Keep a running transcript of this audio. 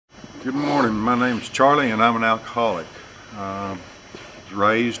Good morning. My name's Charlie and I'm an alcoholic. Was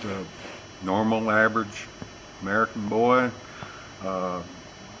raised a normal, average American boy. Uh,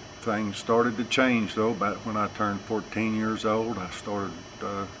 Things started to change though. About when I turned 14 years old, I started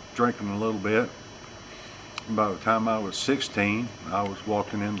drinking a little bit. By the time I was 16, I was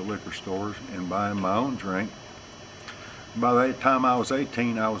walking into liquor stores and buying my own drink. By the time I was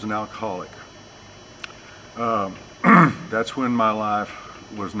 18, I was an alcoholic. That's when my life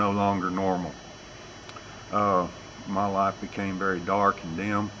was no longer normal. My life became very dark and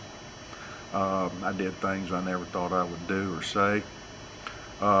dim. I did things I never thought I would do or say,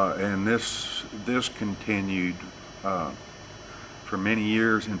 and this continued for many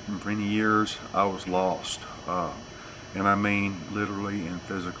years. And for many years, I was lost, and I mean literally and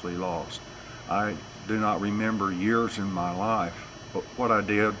physically lost. I do not remember years in my life, but what I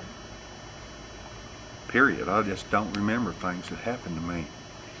did. Period. I just don't remember things that happened to me.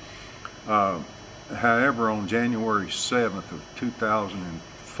 However, on January 7th of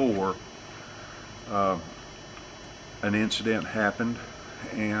 2004, an incident happened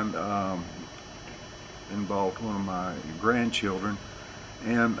and involved one of my grandchildren.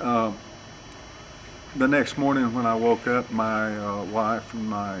 And the next morning when I woke up, my wife and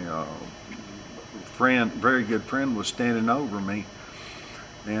my very good friend, was standing over me.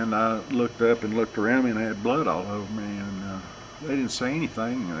 And I looked up and looked around me and I had blood all over me, and they didn't say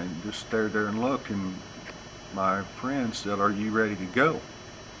anything. They just stared there and looked, and my friend said, "Are you ready to go?"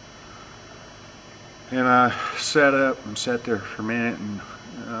 And I sat up and sat there for a minute, and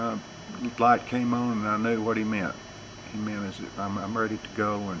the light came on and I knew what he meant. He meant I'm ready to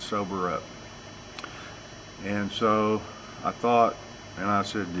go and sober up. And so I thought, and I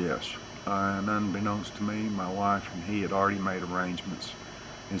said yes. And unbeknownst to me, my wife and he had already made arrangements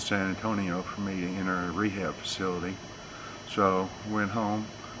in San Antonio for me to enter a rehab facility. So I went home,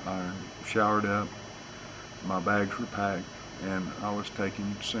 I showered up, my bags were packed, and I was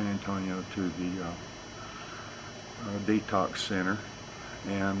taken to San Antonio to the detox center,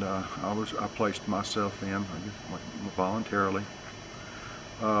 and I placed myself in, I guess, voluntarily.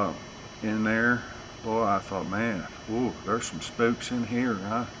 In there, boy, I thought, man, ooh, there's some spooks in here.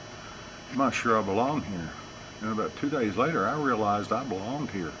 I'm not sure I belong here. And about 2 days later, I realized I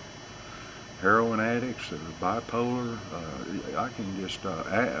belonged here. Heroin addicts, bipolar, I can just,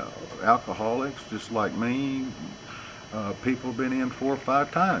 alcoholics just like me, people have been in 4 or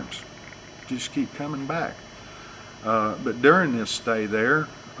 5 times, just keep coming back. But during this stay there,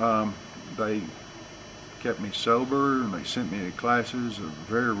 they kept me sober and they sent me to classes, a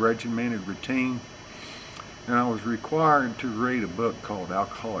very regimented routine, and I was required to read a book called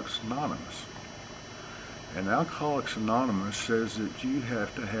Alcoholics Anonymous. And Alcoholics Anonymous says that you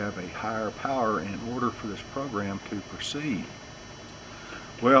have to have a higher power in order for this program to proceed.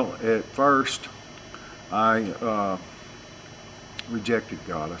 Well, at first, I rejected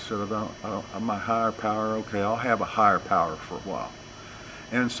God. I said, I'm my higher power. Okay, I'll have a higher power for a while.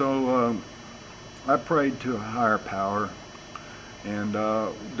 And so I prayed to a higher power, and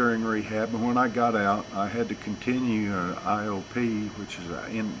during rehab. And when I got out, I had to continue an IOP, which is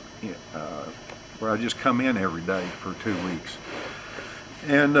where I just come in every day for 2 weeks.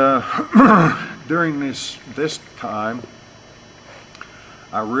 And during this time,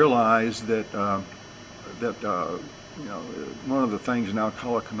 I realized that one of the things in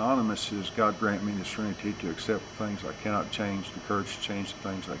Alcoholics Anonymous is God grant me the serenity to accept the things I cannot change, the courage to change the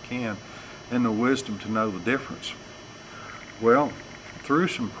things I can, and the wisdom to know the difference. Well, through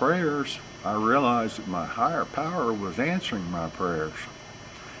some prayers, I realized that my higher power was answering my prayers.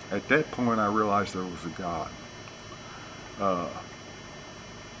 At that point, I realized there was a God.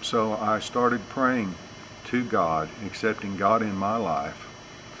 So I started praying to God, accepting God in my life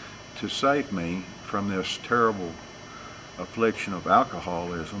to save me from this terrible affliction of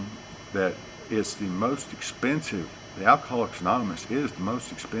alcoholism that it's the most expensive. The Alcoholics Anonymous is the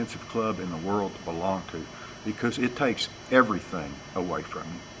most expensive club in the world to belong to, because it takes everything away from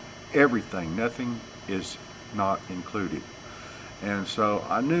you. Everything. Nothing is not included. And so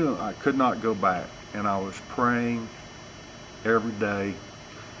I knew I could not go back, and I was praying every day,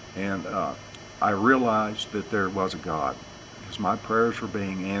 and I realized that there was a God, because my prayers were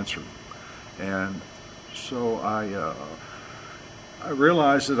being answered. And so I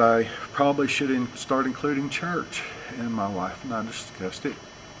realized that I probably should start including church, and my wife and I discussed it,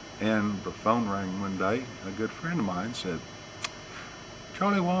 and the phone rang one day. A good friend of mine said,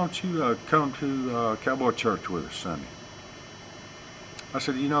 "Charlie, why don't you come to Cowboy Church with us Sunday?" I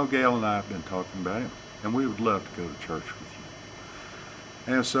said, Gail and I have been talking about it, and we would love to go to church with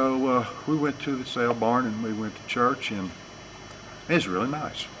you. And so we went to the sale barn and we went to church, and it was really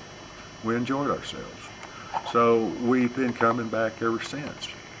nice. we enjoyed ourselves. So we've been coming back ever since.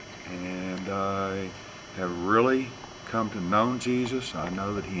 And I have really come to know Jesus. I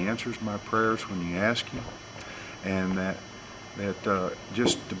know that He answers my prayers when you ask Him, and that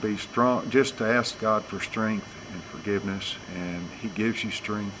just to be strong, just to ask God for strength and forgiveness, and He gives you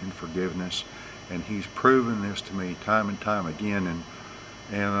strength and forgiveness, and He's proven this to me time and time again.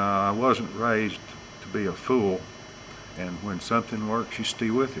 And I wasn't raised to be a fool, and when something works, you stay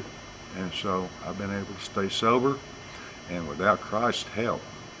with it. And so I've been able to stay sober, and without Christ's help,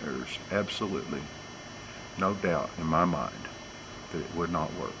 there's absolutely no doubt in my mind that it would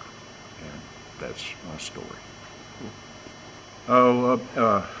not work. And that's my story.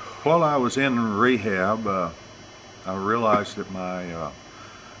 While I was in rehab, I realized that my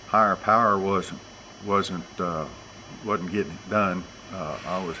higher power wasn't getting it done.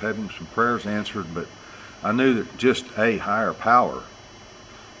 I was having some prayers answered, but I knew that just a higher power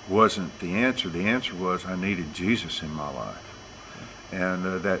wasn't the answer. The answer was I needed Jesus in my life,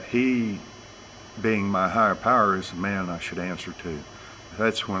 and that He, being my higher power, is the man I should answer to.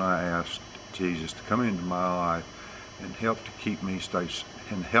 That's when I asked Jesus to come into my life and help me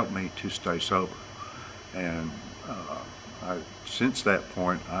to stay sober. And since that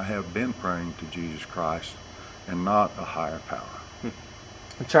point, I have been praying to Jesus Christ and not a higher power.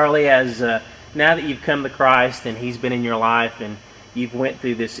 Charlie, as now that you've come to Christ and He's been in your life and you've went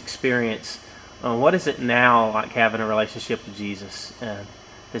through this experience, what is it now like having a relationship with Jesus?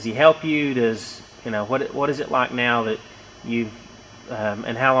 Does He help you? What is it like now that you've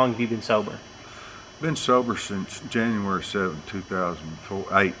and how long have you been sober? Been sober since January 7,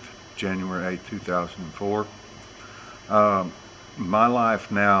 2004, January 8, 2004. My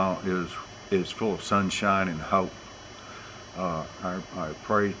life now is full of sunshine and hope. I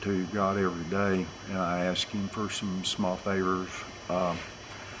pray to God every day, and I ask Him for some small favors,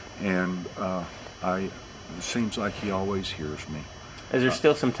 it seems like He always hears me. Is there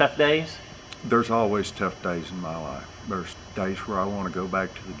still some tough days? There's always tough days in my life. There's days where I want to go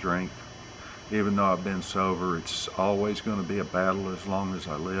back to the drink. Even though I've been sober, it's always going to be a battle as long as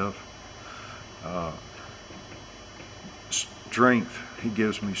I live. Strength, He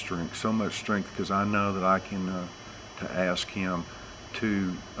gives me strength, so much strength, because I know that I can to ask Him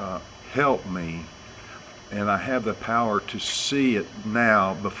to help me, and I have the power to see it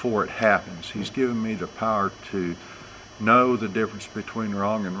now before it happens. He's given me the power to know the difference between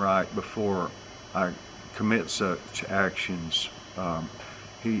wrong and right before I commit such actions.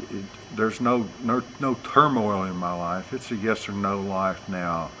 There's no turmoil in my life. It's a yes or no life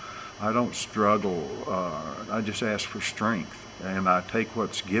now. I don't struggle. I just ask for strength, and I take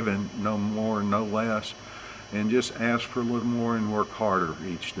what's given, no more, no less, and just ask for a little more and work harder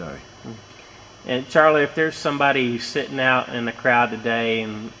each day. And Charlie, if there's somebody sitting out in the crowd today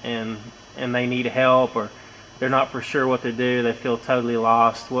and they need help, or they're not for sure what to do, they feel totally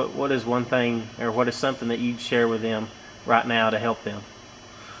lost, what is one thing, or what is something that you'd share with them right now to help them?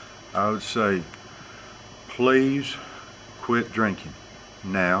 I would say, please quit drinking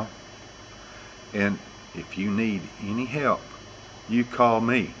now, and if you need any help, you call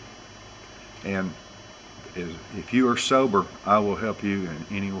me, and if you are sober, I will help you in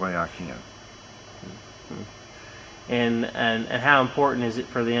any way I can. And how important is it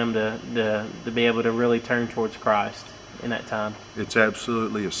for them to be able to really turn towards Christ in that time? It's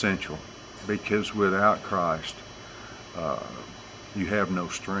absolutely essential, because without Christ, you have no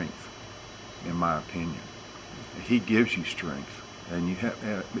strength, in my opinion. He gives you strength, and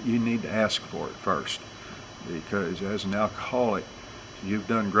you need to ask for it first, because as an alcoholic, you've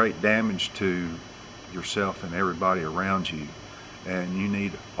done great damage to yourself and everybody around you, and you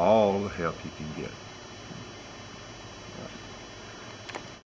need all the help you can get.